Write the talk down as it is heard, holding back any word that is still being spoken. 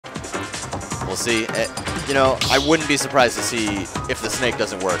We'll see. You know, I wouldn't be surprised to see if the snake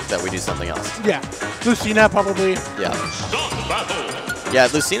doesn't work that we do something else. Yeah. Lucina probably. Yeah. Yeah,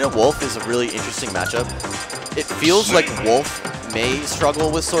 Lucina Wolf is a really interesting matchup. It feels like Wolf may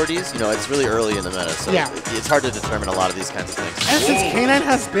struggle with sorties. You know, it's really early in the meta, so it's hard to determine a lot of these kinds of things. And since K9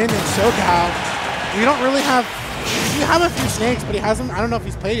 has been in SoCal, we don't really have. We have a few snakes, but he hasn't. I don't know if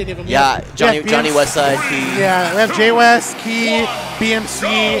he's played any of them. Yeah, Johnny Westside, Key. Yeah, we have J West, Key,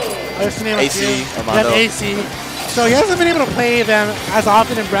 BMC, there's the name AC, of we have AC. So he hasn't been able to play them as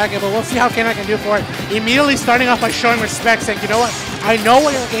often in bracket, but we'll see how K9 can do for it. Immediately starting off by showing respect, saying, you know what, I know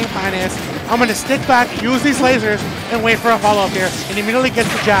what your game plan is. I'm going to stick back, use these lasers, and wait for a follow-up here. And immediately gets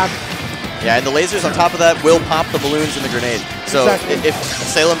the jab. Yeah, and the lasers on top of that will pop the balloons and the grenade. So if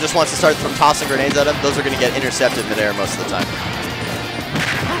Salem just wants to start from tossing grenades at him, those are going to get intercepted midair most of the time.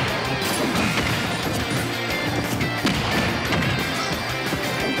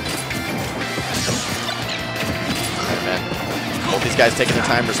 Right, man. Both these guys taking their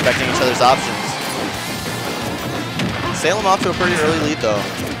time, respecting each other's options. Salem off to a pretty early lead, though.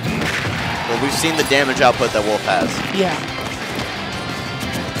 But we've seen the damage output that Wolf has. Yeah.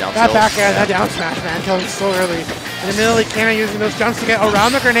 Down that back air, that down smash, man, until it's so early. And immediately K9 using those jumps to get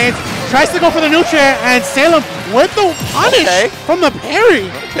around the grenades. Tries to go for the neutral air, and Salem with the punish from the parry.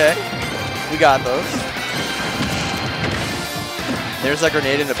 Okay. We got those. There's that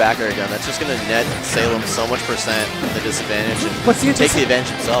grenade in the back air gun. That's just going to net Salem so much percent the disadvantage and take the advantage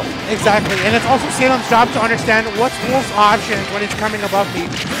himself. Exactly. And it's also Salem's job to understand what's Wolf's options when he's coming above me.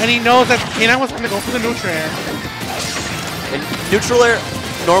 And he knows that K9 was going to go for the neutral air. And neutral air,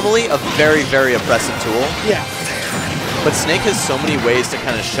 normally a very, very oppressive tool. Yeah. But Snake has so many ways to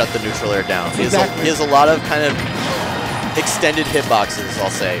kind of shut the neutral air down. He has a lot of kind of extended hitboxes,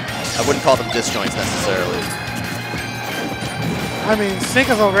 I'll say. I wouldn't call them disjoints necessarily. I mean, Snake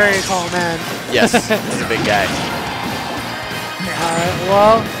is a very tall man. Yes, he's a big guy. Alright,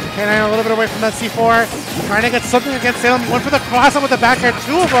 well, K9 a little bit away from that C4. Trying to get something against Salem. Went for the cross up with the back air.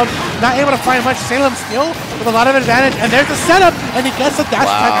 Two of them not able to find much. Salem still with a lot of advantage. And there's the setup, and he gets the dash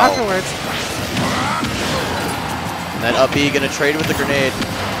attack afterwards. And then up B gonna trade with the grenade.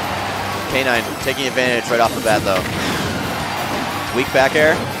 K9 taking advantage right off the bat though. Weak back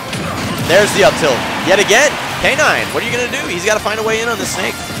air. There's the up tilt. Yet again. K9, what are you gonna do? He's gotta find a way in on the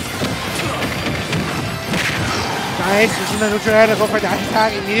Snake. Nice, using the neutral air to go for a dash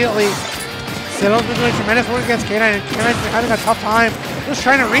attack immediately. Salem's been doing tremendous work against K9, and K9's been having a tough time just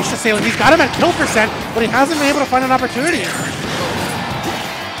trying to reach the Salem. He's got him at kill percent, but he hasn't been able to find an opportunity.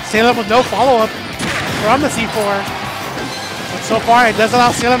 Salem with no follow-up from the C4. But so far, it does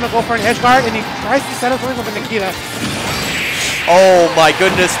allow Salem to go for an edge guard, and he tries to set up something with Nikita. Oh my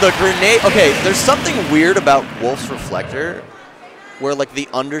goodness, the grenade. Okay, there's something weird about Wolf's reflector where like the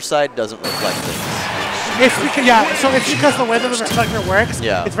underside doesn't reflect things. It's because, so it's because the way that the reflector works,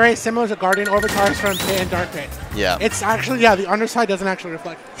 it's very similar to Guardian Orbitars from Pit and Dark Pit. Yeah. It's actually, the underside doesn't actually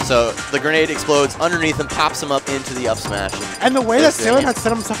reflect. So the grenade explodes underneath him, pops him up into the up smash. And the way that Salem had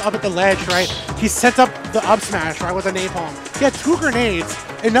set himself up at the ledge, right, he sets up the up smash, right, with a napalm. He had two grenades,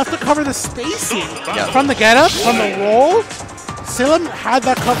 enough to cover the spacing from the get up, from the roll. Salem had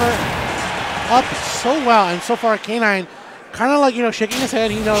that cover up so well, and so far K9 kind of like, shaking his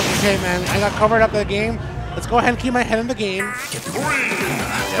head. He knows, okay, man, I got covered up the game. Let's go ahead and keep my head in the game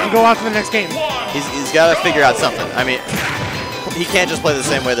and go on to the next game. He's got to figure out something. I mean, he can't just play the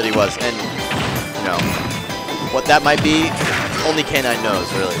same way that he was, and what that might be, only K9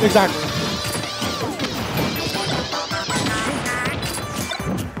 knows, really. Exactly.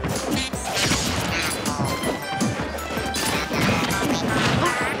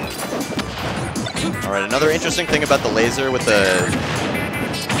 All right, another interesting thing about the laser with the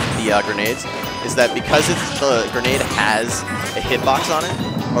grenades is that because the grenade has a hitbox on it,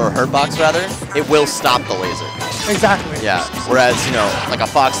 or a hurtbox rather, it will stop the laser. Exactly. Yeah, whereas, like a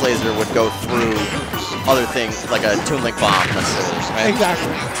Fox laser would go through other things, like a Toon Link bomb necessarily, right?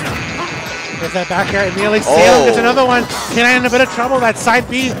 Exactly. There's that back air immediately. Salem gets another one. K9 in a bit of trouble. That side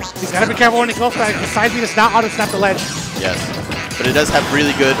B, he's got to be careful when he goes back. The side B does not auto-snap the ledge. Yes. But it does have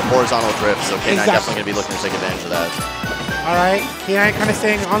really good horizontal drift, so K9 definitely going to be looking to take advantage of that. All right, K9 kind of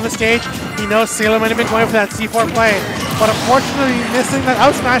staying on the stage. He knows Salem might have been going for that C4 play, but unfortunately missing that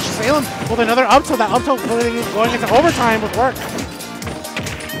up smash. Salem with another up tilt. That up tilt going into overtime with work.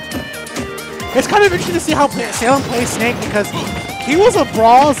 It's kind of interesting to see how Salem plays Snake because he was a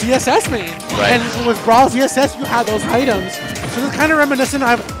Brawl ZSS main. Right. And with Brawl ZSS, you had those items. So it's kind of reminiscent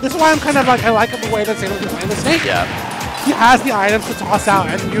of, this is why I'm kind of like, I like the way that Salem's playing the Snake. Yeah. He has the items to toss out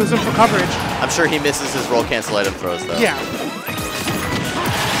and use them for coverage. I'm sure he misses his roll cancel item throws though. Yeah.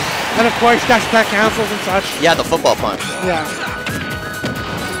 And of course, dash attack cancels and such. Yeah, the football punch. Yeah.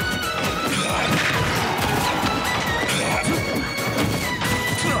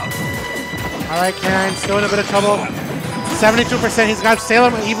 Alright, K9 still in a bit of trouble. 72%. He's got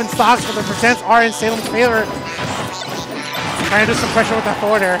Salem even stocks, but the percents are in Salem's favor. Trying to do some pressure with that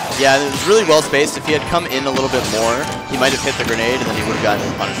forward air. Yeah, it was really well spaced. If he had come in a little bit more, he might have hit the grenade and then he would have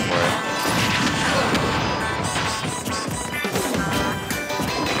gotten punished for it.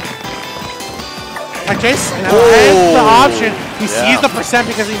 Like Jace, and the option. He sees the percent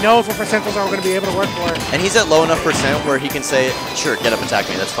because he knows what percentiles are going to be able to work for. And he's at low enough percent where he can say, sure, get up, attack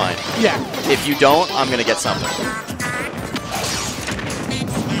me, that's fine. Yeah. If you don't, I'm going to get something.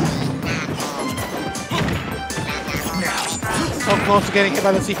 So close to getting hit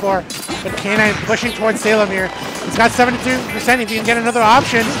by the C4. But K9 pushing towards Salem here. He's got 72% if he can get another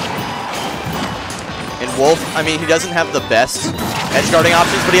option. And Wolf, I mean, he doesn't have the best edge guarding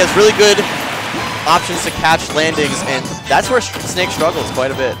options, but he has really good options to catch landings, and that's where Snake struggles quite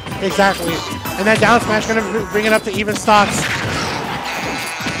a bit. Exactly. And that down smash going to bring it up to even stocks.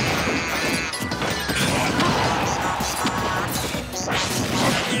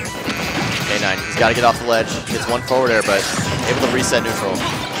 K9, he's got to get off the ledge. Gets one forward air, but able to reset neutral.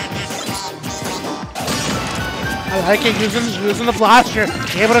 I like it, using the blaster.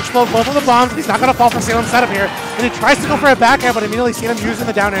 Able to explode both of the bombs, but he's not going to fall for Salem's setup here. And he tries to go for a back air, but immediately see him using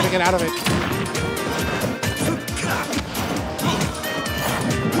the down air to get out of it.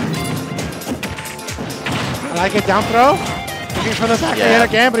 I like it, down throw. Looking for the back air yet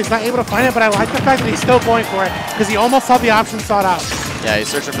again, but he's not able to find it. But I like the fact that he's still going for it, because he almost saw the option sought out. Yeah, he's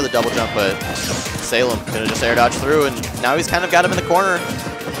searching for the double jump, but Salem gonna just air dodge through, and now he's kind of got him in the corner.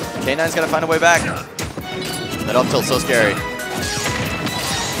 K9's got to find a way back. That up tilt's so scary.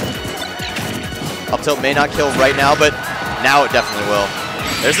 Up tilt may not kill right now, but now it definitely will.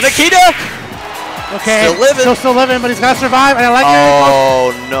 There's a Nikita! Okay, still living. Still living, but he's got to survive, and I like it.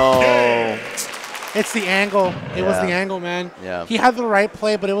 Oh, no. It's the angle. It was the angle, man. Yeah. He had the right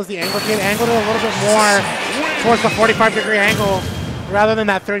play, but it was the angle. He had angled it a little bit more towards the 45-degree angle rather than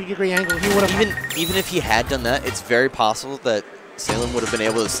that 30-degree angle. He would have even if he had done that, it's very possible that Salem would have been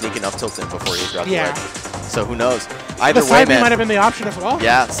able to sneak an up tilt in before he dropped the ledge. So who knows? Either way, man. might have been the option as well.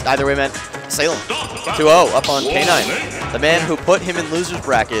 Yeah, either way, man. Salem 2-0 up on K9. The man who put him in loser's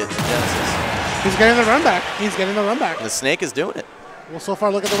bracket in Genesis. He's getting the run back. He's getting the run back. And the Snake is doing it. Well, so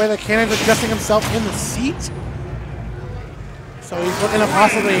far, look at the way that K9's adjusting himself in the seat. So he's looking to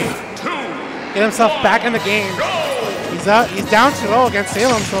possibly get himself back in the game. He's down 2-0 against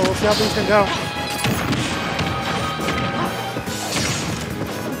Salem, so we'll see how things can go.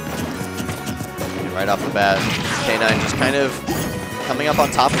 Right off the bat, K9 just kind of coming up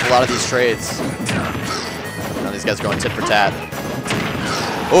on top of a lot of these trades. Now these guys are going tit for tat.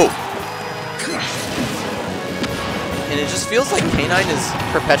 Oh! And it just feels like K9 is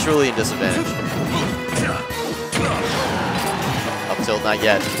perpetually in disadvantage. Up tilt, not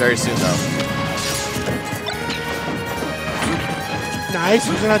yet. Very soon, though. Nice,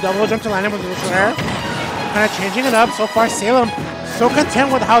 using a double jump to land him with neutral air. Kind of changing it up. So far, Salem so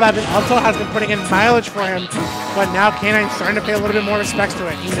content with how that up tilt has been putting in mileage for him. But now K9's starting to pay a little bit more respect to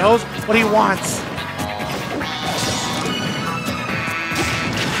it. He knows what he wants.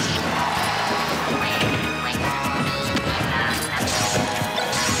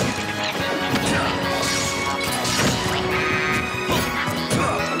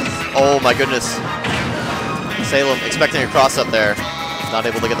 Oh my goodness. Salem expecting a cross up there. Not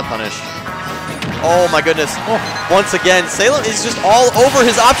able to get the punish. Oh my goodness. Once again, Salem is just all over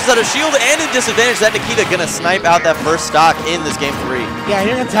his options out of shield and in disadvantage. That Nikita gonna snipe out that first stock in this game 3. Yeah,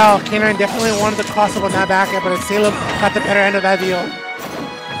 you can tell K9 definitely wanted the cross up on that back end, but Salem got the better end of that deal.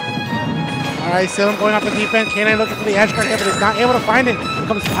 Alright, Salem going off the defense. K9 looking for the edge guard here, but he's not able to find it.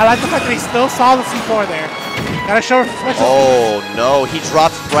 I like the fact that he still saw the C4 there. Gotta show special. Oh no, he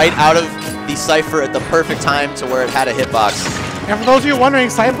dropped right out of the Cypher at the perfect time to where it had a hitbox. And for those of you wondering,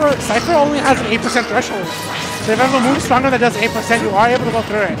 Cypher only has an 8% threshold. So if you have a move stronger that does 8%, you are able to go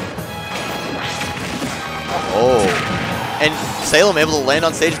through it. Oh. And Salem able to land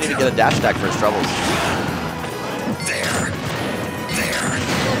on stage and even get a dash attack for his troubles.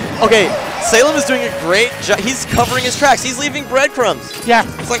 Okay, Salem is doing a great job. He's covering his tracks. He's leaving breadcrumbs. Yeah.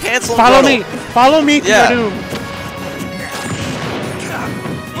 It's like Hansel and Gretel. Follow me to your doom.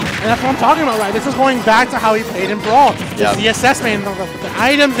 And that's what I'm talking about, right? This is going back to how he played in Brawl. Yep. The assessment, the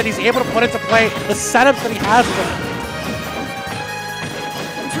items that he's able to put into play, the setups that he has with them.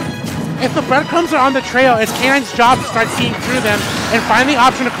 If the breadcrumbs are on the trail, it's K9's job to start seeing through them and find the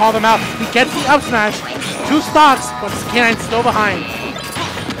option to call them out. He gets the up smash, 2 stocks, but K9's still behind.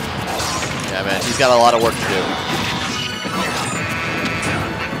 Yeah, man, he's got a lot of work to do.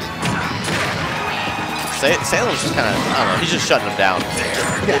 Salem's just kind of, I don't know, he's just shutting him down.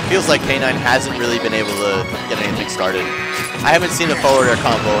 It feels like K9 hasn't really been able to get anything started. I haven't seen a forward air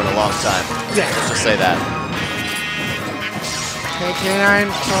combo in a long time. Yeah. Let's just say that. Okay,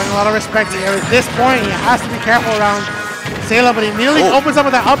 K9 showing a lot of respect here. At this point, he has to be careful around Salem, but he immediately opens up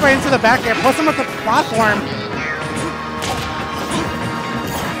with that upright into the back air, puts him at the platform.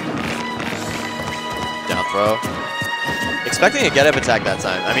 Down throw. Expecting a get-up attack that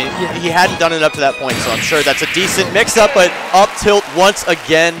time. I mean, he hadn't done it up to that point, so I'm sure that's a decent mix-up, but up tilt once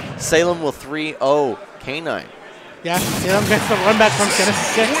again. Salem will 3-0 K9. Yeah, Salem gets the run back from Genesis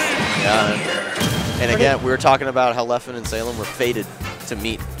 6. Yeah, and again, we were talking about how Leffen and Salem were fated to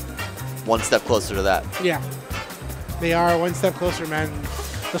meet one step closer to that. Yeah, they are one step closer, man.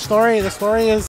 The story is